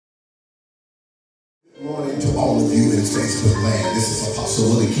Good morning to all of you in Facebook land. This is Apostle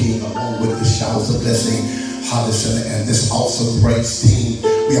Willie King along with the showers of blessing, Hoddison, and this awesome praise team.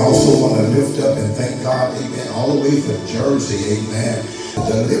 We also want to lift up and thank God, amen, all the way from Jersey, amen.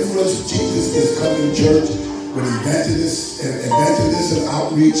 The deliverance Jesus is coming church with evangelist and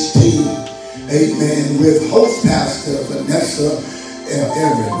outreach team, amen, with host pastor Vanessa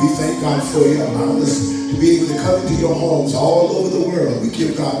Aaron. We thank God for you allowing us to be able to come into your homes all over the world. We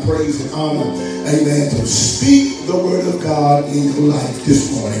give God praise and honor, amen, to speak the word of God in your life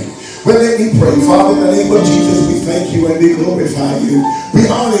this morning. Well, let me pray. Father, in the name of Jesus, we thank you and we glorify you. We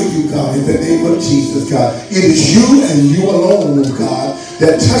honor you, God, in the name of Jesus, God. It is you and you alone, God,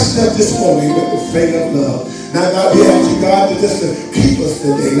 that touched us this morning with the faith of love. Now, God, we ask you, God, to just keep us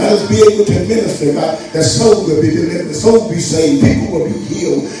today. Let us be able to minister, God, that souls will be delivered, souls will be saved, people will be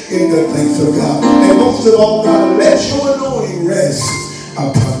healed in the things of God. And most of all, God, let your anointing rest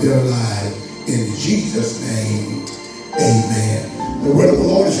upon their lives. In Jesus' name, amen. The word of the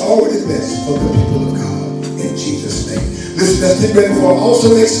Lord is already blessed for the people of God. In Jesus' name. Listen, let's get ready for an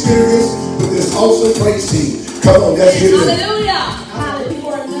awesome experience with this awesome praise team. Come on, let's get ready. Hallelujah.